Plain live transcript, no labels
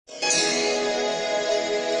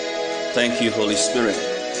Thank you, Holy Spirit.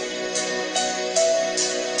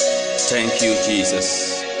 Thank you,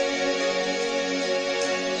 Jesus.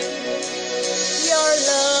 Your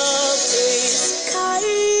love is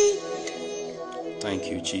kind.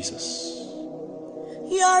 Thank you, Jesus.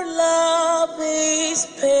 Your love is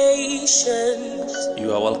patient.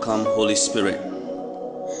 You are welcome, Holy Spirit.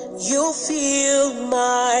 You fill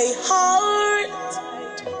my heart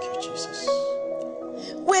Thank you, Jesus.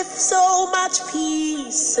 with so much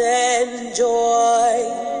peace and joy.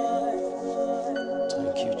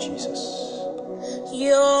 Thank you, Jesus.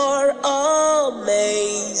 You're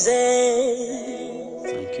amazing.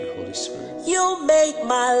 Thank you, Holy Spirit. You make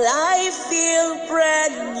my life feel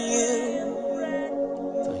brand new.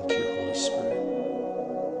 Thank you, Holy Spirit.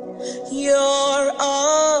 You're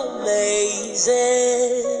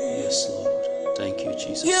amazing. Yes, Lord. Thank you,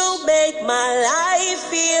 Jesus. You make my life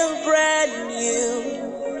feel brand new.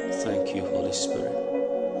 Thank you, Holy Spirit.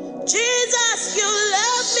 Jesus, you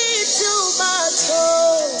love me too much,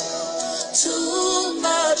 oh, too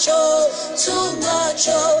much, oh, too much,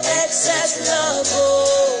 oh, excess love,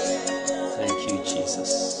 oh. Thank you,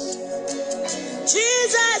 Jesus.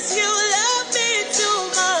 Jesus, you love me too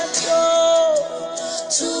much, oh,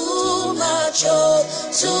 too much, oh,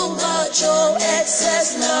 too much, oh, excess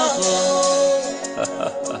love, oh.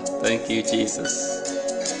 Thank you, Jesus.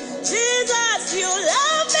 Jesus, you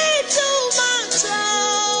love me too much,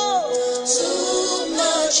 oh, too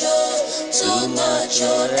much, oh, too much,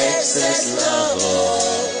 oh, excess love, oh.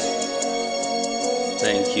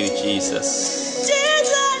 Thank you, Jesus.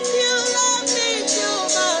 Jesus, you love me too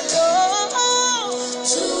much, oh,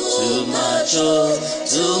 too much, oh,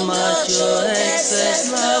 too much, oh,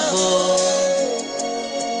 excess love, oh.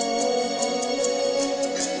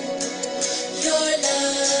 Your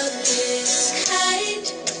love is kind.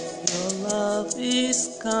 Your love is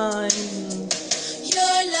kind.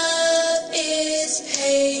 Your love is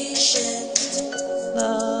patient.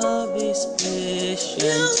 Love is You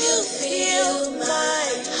patient. fill my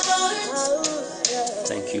heart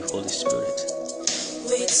Thank you, Holy Spirit.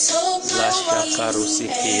 with so much peace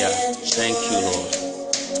and Thank you, joy. Lord.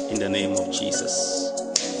 In the name of Jesus.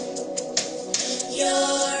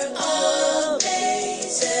 You're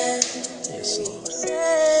amazing. Yes, Lord.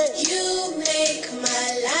 You make my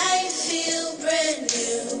life feel brand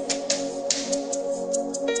new.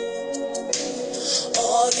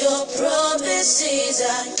 All your promises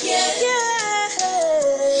are yes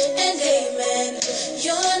and amen.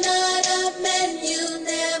 You're not a man, you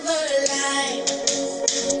never lie.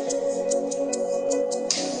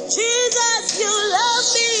 Jesus, you love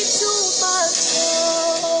me too much,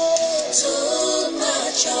 oh, too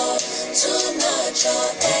much, oh, too much,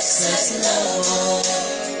 oh, excess love, oh.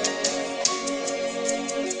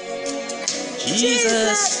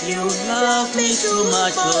 Jesus, you love me too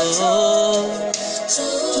much, oh,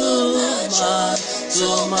 too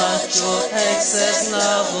much, oh, excess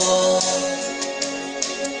love, oh.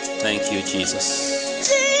 Thank you, Jesus.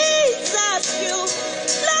 Jesus, you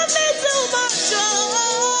love me too much, oh,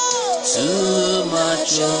 Too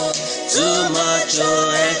much,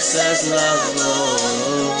 oh, excess love, oh.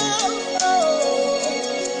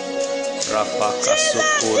 Rapaka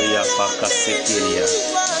Sokoria Pakasikiria.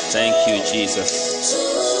 Thank you, Jesus.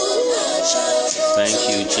 Thank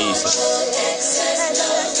you, Jesus.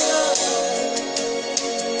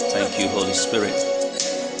 Thank you, Holy Spirit.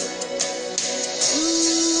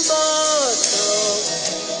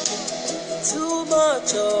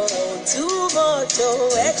 Too much,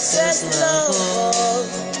 oh, excess love.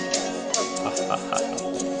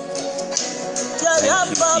 Your love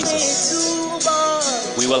for me too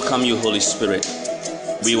much. We welcome you, Holy Spirit.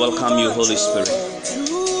 We welcome you, Holy Spirit.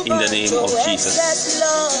 In the name of Jesus.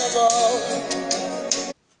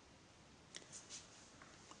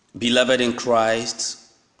 Beloved in Christ,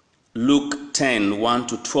 Luke 10,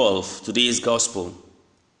 1-12, today's gospel.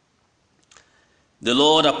 The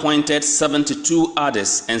Lord appointed 72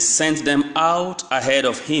 others and sent them out ahead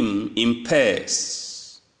of him in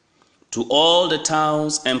pairs to all the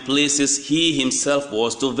towns and places he himself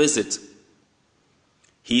was to visit.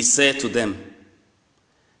 He said to them,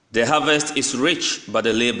 "The harvest is rich, but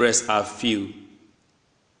the laborers are few.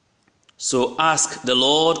 So ask the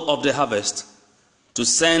Lord of the harvest to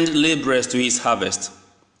send laborers to his harvest.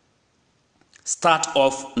 Start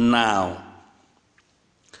off now.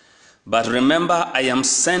 But remember, I am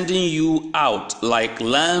sending you out like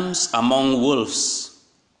lambs among wolves.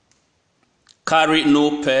 Carry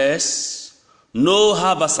no purse, no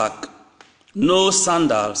haversack, no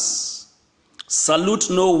sandals. Salute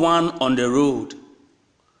no one on the road.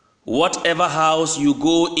 Whatever house you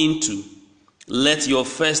go into, let your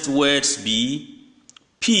first words be,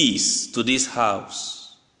 peace to this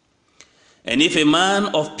house. And if a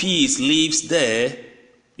man of peace lives there,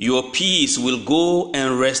 your peace will go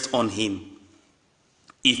and rest on him.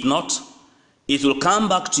 If not, it will come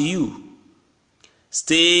back to you.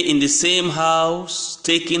 Stay in the same house,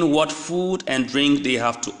 taking what food and drink they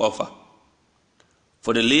have to offer.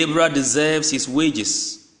 For the laborer deserves his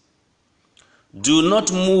wages. Do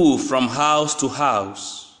not move from house to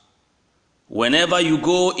house. Whenever you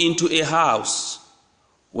go into a house,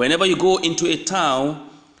 whenever you go into a town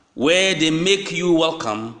where they make you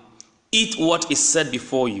welcome, eat what is set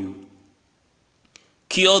before you.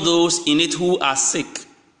 Cure those in it who are sick,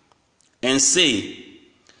 and say,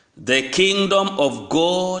 the kingdom of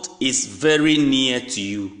God is very near to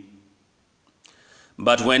you.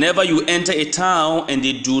 But whenever you enter a town and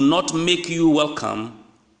they do not make you welcome,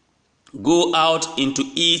 go out into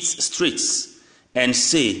its streets and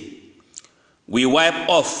say, we wipe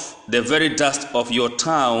off the very dust of your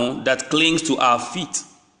town that clings to our feet,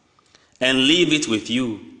 and leave it with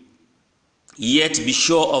you. Yet be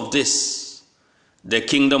sure of this, the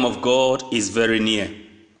kingdom of God is very near.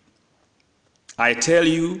 I tell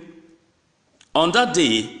you, on that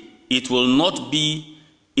day it will not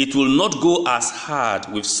go as hard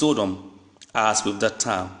with Sodom as with that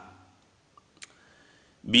town.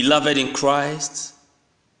 Beloved in Christ,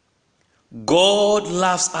 God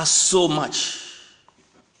loves us so much.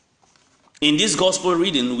 In this gospel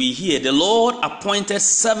reading, we hear the Lord appointed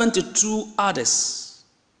 72 others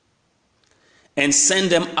and sent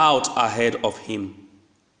them out ahead of him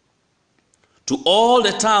to all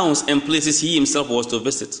the towns and places he himself was to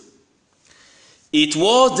visit. It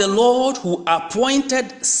was the Lord who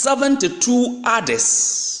appointed 72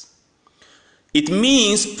 others. It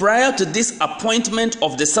means prior to this appointment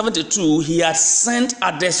of the 72, he had sent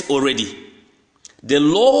others already. The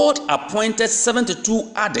Lord appointed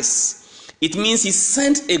 72 others. It means he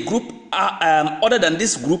sent a group other than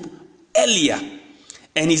this group earlier.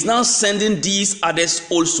 And he's now sending these others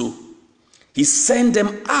also. He sent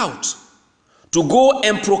them out to go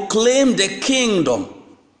and proclaim the kingdom.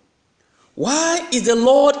 Why is the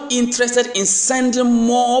Lord interested in sending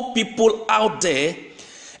more people out there?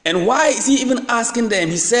 And why is he even asking them?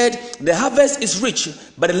 He said, the harvest is rich,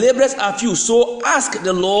 but the laborers are few. So ask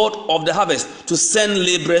the Lord of the harvest to send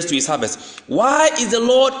laborers to his harvest. Why is the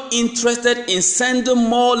Lord interested in sending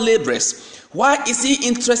more laborers? Why is he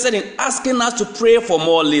interested in asking us to pray for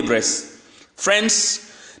more laborers?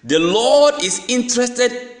 Friends, the Lord is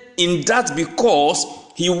interested in that because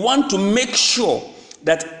he wants to make sure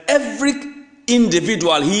that every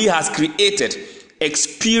individual he has created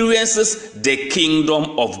experiences the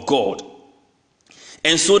kingdom of God.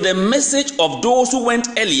 And so the message of those who went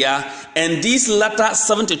earlier and these latter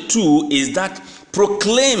 72 is that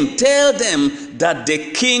proclaim, tell them that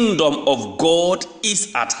the kingdom of God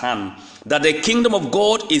is at hand, that the kingdom of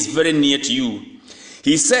God is very near to you.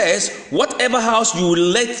 He says, whatever house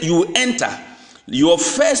you enter, your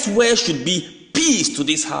first word should be peace to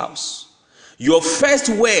this house. Your first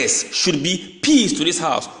words should be peace to this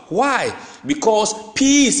house. Why? Because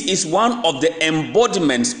peace is one of the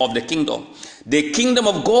embodiments of the kingdom. The kingdom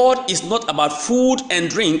of God is not about food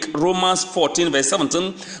and drink, Romans 14 verse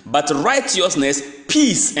 17, but righteousness,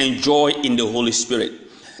 peace, and joy in the Holy Spirit.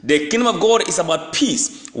 The kingdom of God is about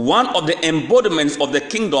peace. One of the embodiments of the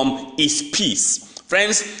kingdom is peace.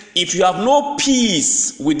 Friends, if you have no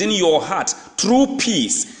peace within your heart, true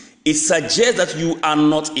peace, it suggests that you are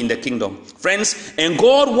not in the kingdom. Friends, and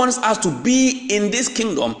God wants us to be in this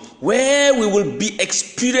kingdom where we will be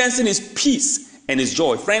experiencing his peace and his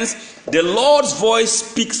joy. Friends, the Lord's voice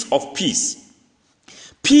speaks of peace.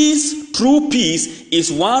 Peace, true peace,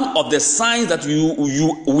 is one of the signs that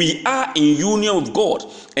we are in union with God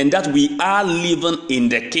and that we are living in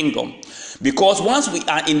the kingdom. Because once we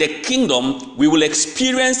are in the kingdom, we will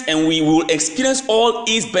experience all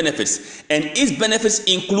its benefits. And its benefits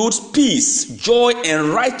includes peace, joy, and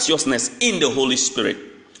righteousness in the Holy Spirit.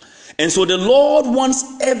 And so the Lord wants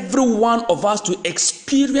every one of us to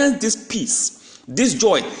experience this peace, this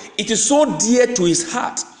joy. It is so dear to his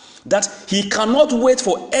heart that he cannot wait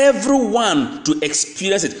for everyone to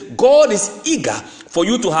experience it. God is eager for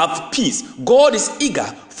you to have peace. God is eager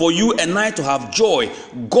for you and I to have joy.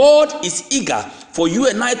 God is eager for you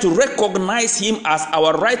and I to recognize him as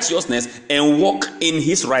our righteousness and walk in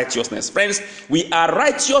his righteousness. Friends, we are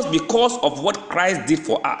righteous because of what Christ did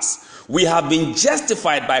for us. We have been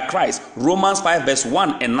justified by Christ. Romans 5 verse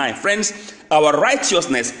 1 and 9. Friends, our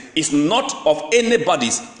righteousness is not of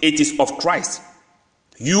anybody's, it is of Christ.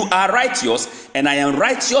 You are righteous and I am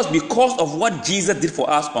righteous because of what Jesus did for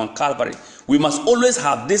us on Calvary. We must always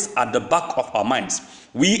have this at the back of our minds.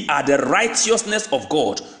 We are the righteousness of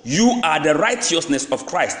God. You are the righteousness of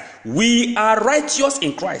Christ. We are righteous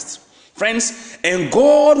in Christ. Friends, and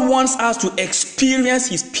God wants us to experience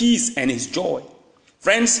his peace and his joy.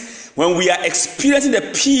 Friends, when we are experiencing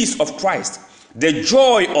the peace of Christ, the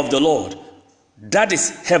joy of the Lord, that is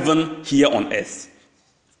heaven here on earth.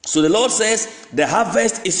 So the Lord says, the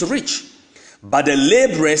harvest is rich, but the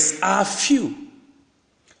laborers are few.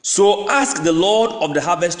 So ask the Lord of the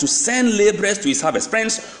harvest to send laborers to his harvest.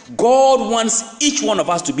 Friends, God wants each one of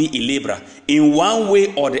us to be a laborer in one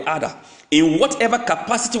way or the other. In whatever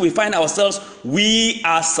capacity we find ourselves, we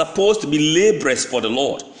are supposed to be laborers for the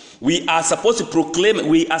Lord. We are supposed to proclaim,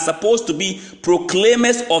 we are supposed to be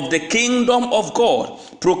proclaimers of the kingdom of God,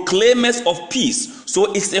 proclaimers of peace.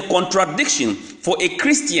 So it's a contradiction for a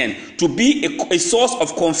Christian to be a source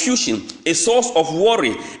of confusion, a source of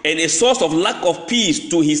worry, and a source of lack of peace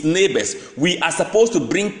to his neighbors. We are supposed to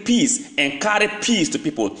bring peace and carry peace to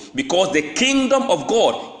people, because the kingdom of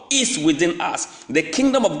God is within us. The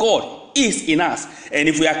kingdom of God is in us. And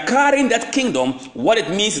if we are carrying that kingdom, what it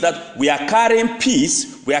means is that we are carrying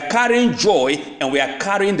peace, we are carrying joy, and we are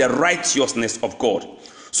carrying the righteousness of God.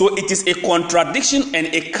 So it is a contradiction and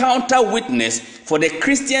a counter witness for the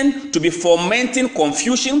Christian to be fomenting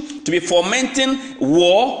confusion, to be fomenting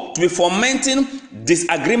war, to be fomenting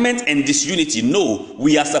disagreement and disunity. No,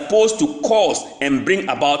 we are supposed to cause and bring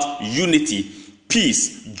about unity,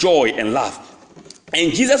 peace, joy, and love.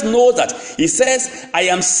 And Jesus knows that. He says, I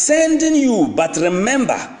am sending you, but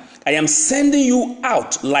remember, I am sending you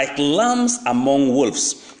out like lambs among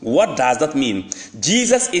wolves. What does that mean?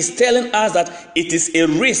 Jesus is telling us that it is a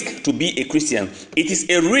risk to be a Christian. It is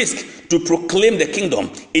a risk to proclaim the kingdom.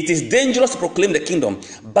 It is dangerous to proclaim the kingdom.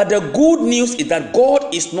 But the good news is that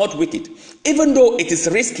God is not wicked. Even though it is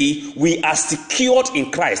risky, we are secured in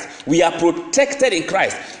Christ. We are protected in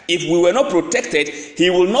Christ. If we were not protected, he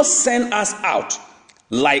will not send us out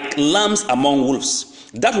like lambs among wolves.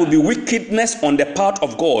 That will be wickedness on the part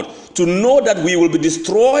of God, to know that we will be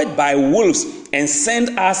destroyed by wolves and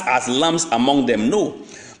send us as lambs among them. No.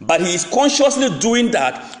 But he is consciously doing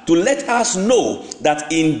that to let us know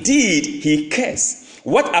that indeed he cares.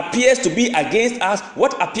 What appears to be against us,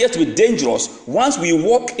 what appears to be dangerous, once we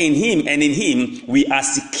walk in him and in him, we are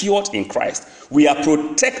secured in Christ. We are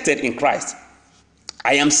protected in Christ.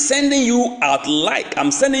 I am sending you out like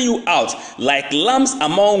lambs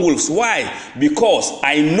among wolves. Why? Because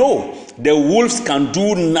I know the wolves can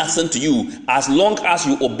do nothing to you as long as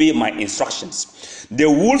you obey my instructions. The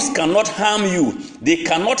wolves cannot harm you. They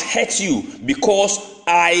cannot hurt you, because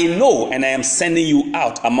I know and I am sending you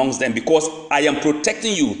out amongst them, because I am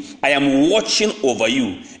protecting you. I am watching over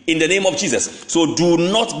you in the name of Jesus. So do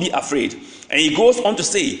not be afraid. And he goes on to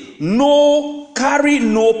say, carry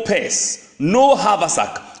no purse, no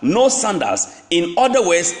haversack, no sandals. In other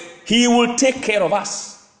words, he will take care of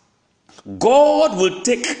us. God will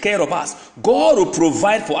take care of us. God will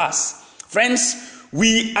provide for us. Friends,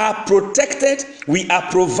 we are protected, we are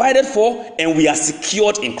provided for, and we are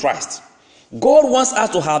secured in Christ. God wants us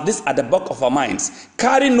to have this at the back of our minds.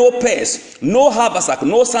 Carry no purse, no haversack,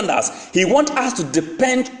 no sandals. He wants us to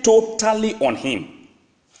depend totally on him.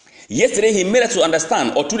 Yesterday, he made us to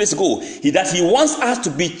understand, or 2 days ago, that he wants us to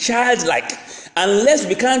be childlike. Unless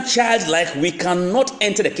we become childlike, we cannot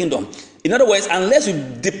enter the kingdom. In other words, unless we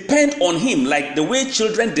depend on him, like the way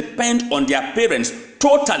children depend on their parents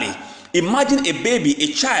totally. Imagine a baby,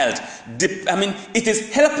 a child. It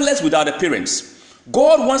is helpless without the parents.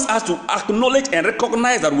 God wants us to acknowledge and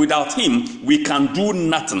recognize that without him, we can do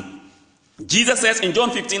nothing. Jesus says in John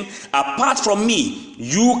 15, apart from me,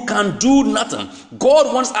 you can do nothing.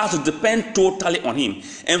 God wants us to depend totally on him.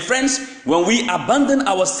 And friends, when we abandon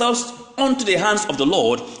ourselves onto the hands of the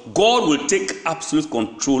Lord, God will take absolute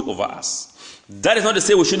control over us. That is not to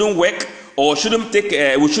say we shouldn't work, or we shouldn't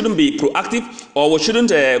be proactive, or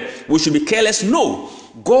we should be careless. No,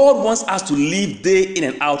 God wants us to live day in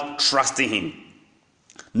and out trusting him.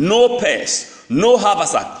 No purse, no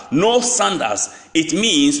haversack, no sandals. It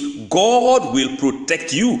means God will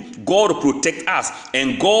protect you, God will protect us,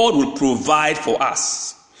 and God will provide for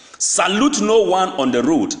us. Salute no one on the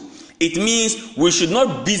road. It means we should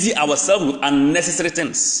not busy ourselves with unnecessary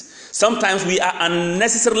things. Sometimes we are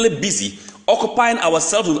unnecessarily busy, occupying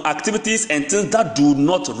ourselves with activities and things that do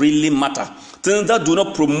not really matter, things that do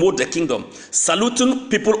not promote the kingdom. Saluting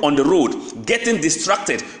people on the road, getting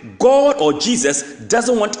distracted. God or Jesus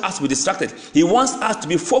doesn't want us to be distracted. He wants us to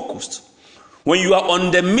be focused. When you are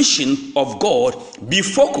on the mission of God, be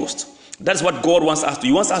focused. That's what God wants us to.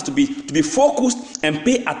 He wants us to be focused and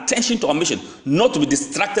pay attention to our mission, not to be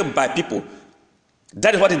distracted by people.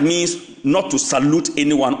 That is what it means not to salute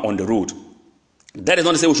anyone on the road. That is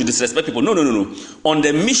not to say we should disrespect people. No. On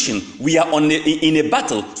the mission, we are in a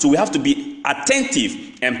battle, so we have to be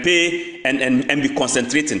attentive and pay and be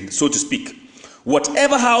concentrating, so to speak.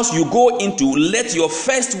 Whatever house you go into, let your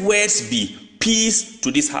first words be peace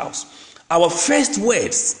to this house. Our first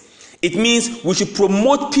words, it means we should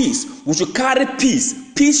promote peace. We should carry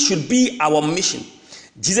peace. Peace should be our mission.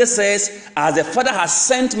 Jesus says, as the Father has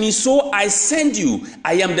sent me, so I send you.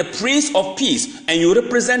 I am the Prince of Peace, and you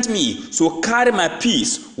represent me. So carry my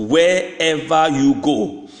peace wherever you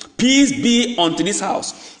go. Peace be unto this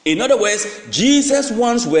house. In other words, Jesus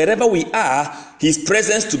wants wherever we are, his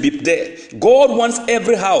presence to be there. God wants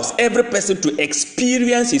every house, every person to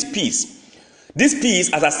experience his peace. This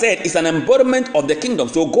peace, as I said, is an embodiment of the kingdom.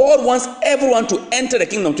 So God wants everyone to enter the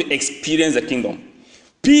kingdom, to experience the kingdom.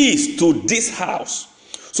 Peace to this house.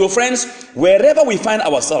 So friends, wherever we find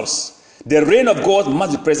ourselves, the reign of God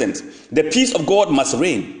must be present. The peace of God must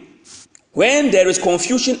reign. When there is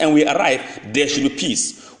confusion and we arrive, there should be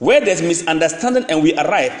peace. Where there's misunderstanding and we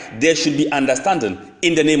arrive, there should be understanding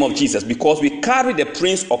in the name of Jesus, because we carry the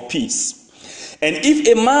Prince of Peace. And if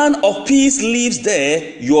a man of peace lives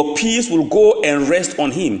there, your peace will go and rest on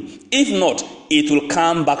him. If not, it will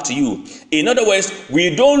come back to you. In other words,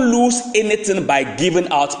 we don't lose anything by giving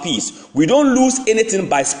out peace. We don't lose anything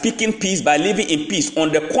by speaking peace, by living in peace.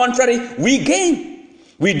 On the contrary, we gain.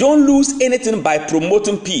 We don't lose anything by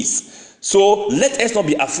promoting peace. So let us not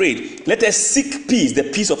be afraid. Let us seek peace, the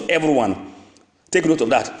peace of everyone. Take note of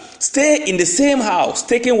that. Stay in the same house,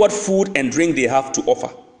 taking what food and drink they have to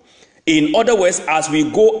offer. In other words, as we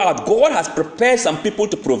go out, God has prepared some people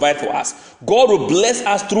to provide for us. God will bless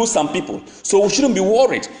us through some people. So we shouldn't be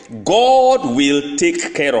worried. God will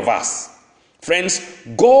take care of us. Friends,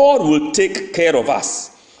 God will take care of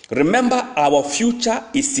us. Remember, our future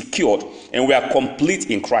is secured and we are complete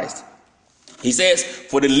in Christ. He says,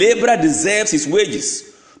 for the laborer deserves his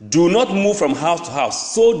wages. Do not move from house to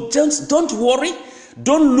house. So just don't worry.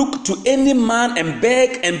 Don't look to any man and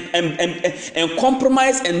beg and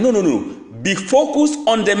compromise. And no. Be focused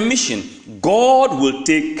on the mission. God will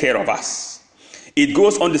take care of us. It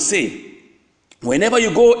goes on to say, whenever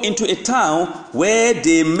you go into a town where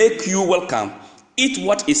they make you welcome, eat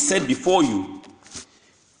what is set before you.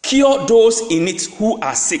 Cure those in it who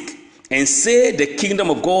are sick, and say the kingdom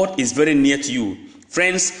of God is very near to you.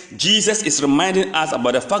 Friends, Jesus is reminding us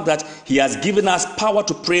about the fact that he has given us power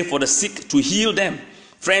to pray for the sick, to heal them.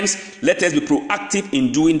 Friends, let us be proactive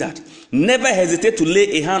in doing that. Never hesitate to lay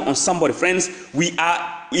a hand on somebody. Friends, we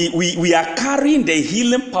are carrying the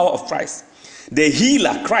healing power of Christ. The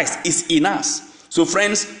healer, Christ, is in us. So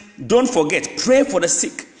friends, don't forget, pray for the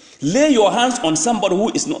sick. Lay your hands on somebody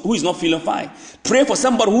who is not feeling fine. Pray for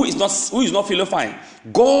somebody who is not feeling fine.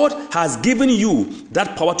 God has given you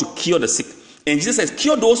that power to cure the sick. And Jesus says,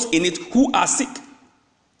 cure those in it who are sick,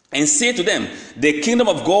 and say to them, the kingdom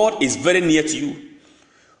of God is very near to you.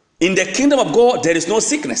 In the kingdom of God, there is no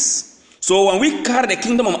sickness. So when we carry the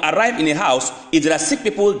kingdom and arrive in a house, if there are sick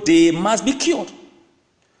people, they must be cured.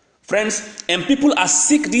 Friends, and people are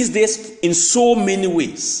sick these days in so many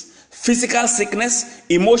ways. Physical sickness,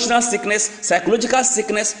 emotional sickness, psychological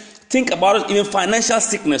sickness, think about it, even financial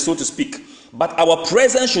sickness, so to speak. But our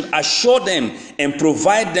presence should assure them and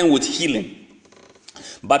provide them with healing.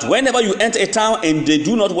 But whenever you enter a town and they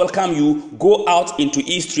do not welcome you, go out into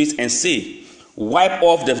its streets and say, we wipe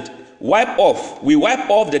off the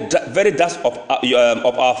very dust of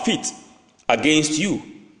our feet against you.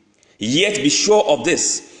 Yet be sure of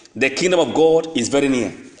this, the kingdom of God is very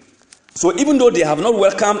near. So even though they have not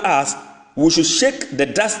welcomed us, we should shake the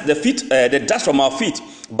dust from our feet.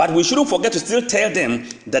 But we shouldn't forget to still tell them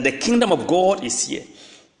that the kingdom of God is here.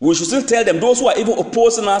 We should still tell them, those who are even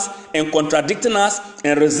opposing us and contradicting us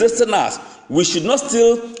and resisting us, we should not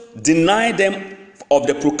still deny them of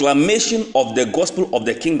the proclamation of the gospel of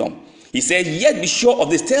the kingdom. He said, yet be sure of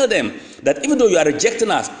this. Tell them that even though you are rejecting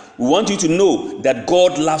us, we want you to know that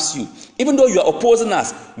God loves you. Even though you are opposing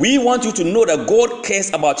us, we want you to know that God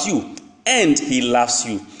cares about you and he loves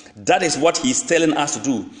you. That is what he's telling us to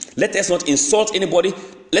do. Let us not insult anybody.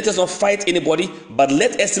 Let us not fight anybody, but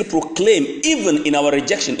let us still proclaim, even in our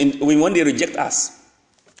rejection, when they reject us.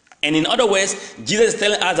 And in other words, Jesus is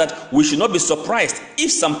telling us that we should not be surprised if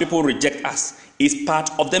some people reject us. It's part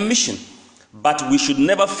of the mission. But we should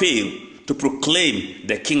never fail to proclaim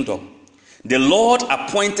the kingdom. The Lord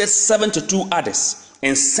appointed 72 others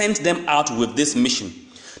and sent them out with this mission.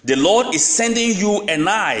 The Lord is sending you and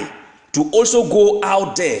I to also go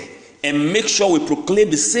out there and make sure we proclaim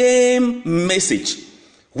the same message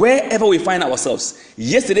wherever we find ourselves.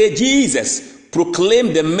 Yesterday, Jesus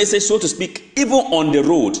proclaimed the message, so to speak, even on the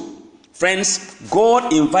road. Friends,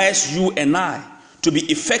 God invites you and I to be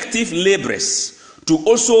effective laborers, to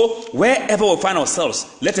also, wherever we find ourselves,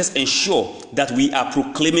 let us ensure that we are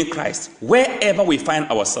proclaiming Christ. Wherever we find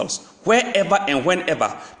ourselves, wherever and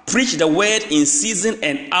whenever, preach the word in season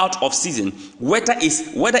and out of season. Whether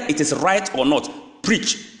it is right or not,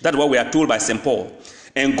 preach. That's what we are told by St. Paul.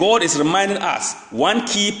 And God is reminding us, one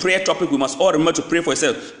key prayer topic we must all remember to pray for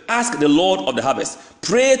yourself. Ask the Lord of the harvest.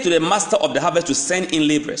 Pray to the master of the harvest to send in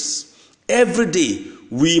laborers. Every day,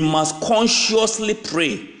 we must consciously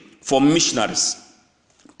pray for missionaries.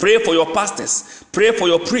 Pray for your pastors. Pray for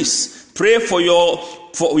your priests. Pray for your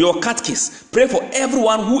catechists. Pray for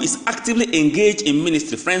everyone who is actively engaged in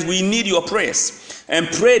ministry. Friends, we need your prayers. And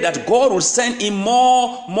pray that God will send in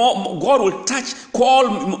more. God will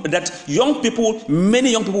that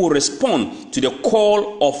many young people will respond to the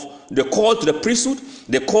call to the priesthood,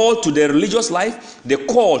 the call to the religious life, the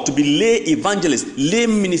call to be lay evangelists, lay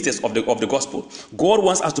ministers of the gospel. God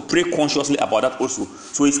wants us to pray consciously about that also.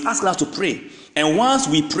 So he's asking us to pray. And once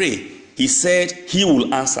we pray, he said he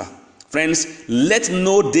will answer. Friends, let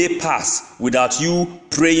no day pass without you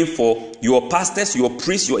praying for your pastors, your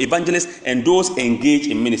priests, your evangelists, and those engaged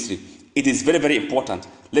in ministry. It is very, very important.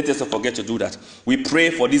 Let us not forget to do that. We pray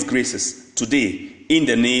for these graces today in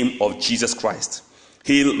the name of Jesus Christ.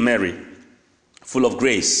 Hail Mary, full of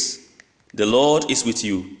grace, the Lord is with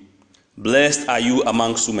you. Blessed are you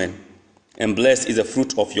amongst women, and blessed is the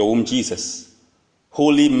fruit of your womb, Jesus.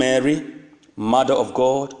 Holy Mary, Mother of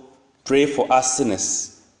God, pray for us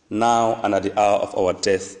sinners, now and at the hour of our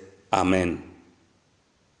death. Amen.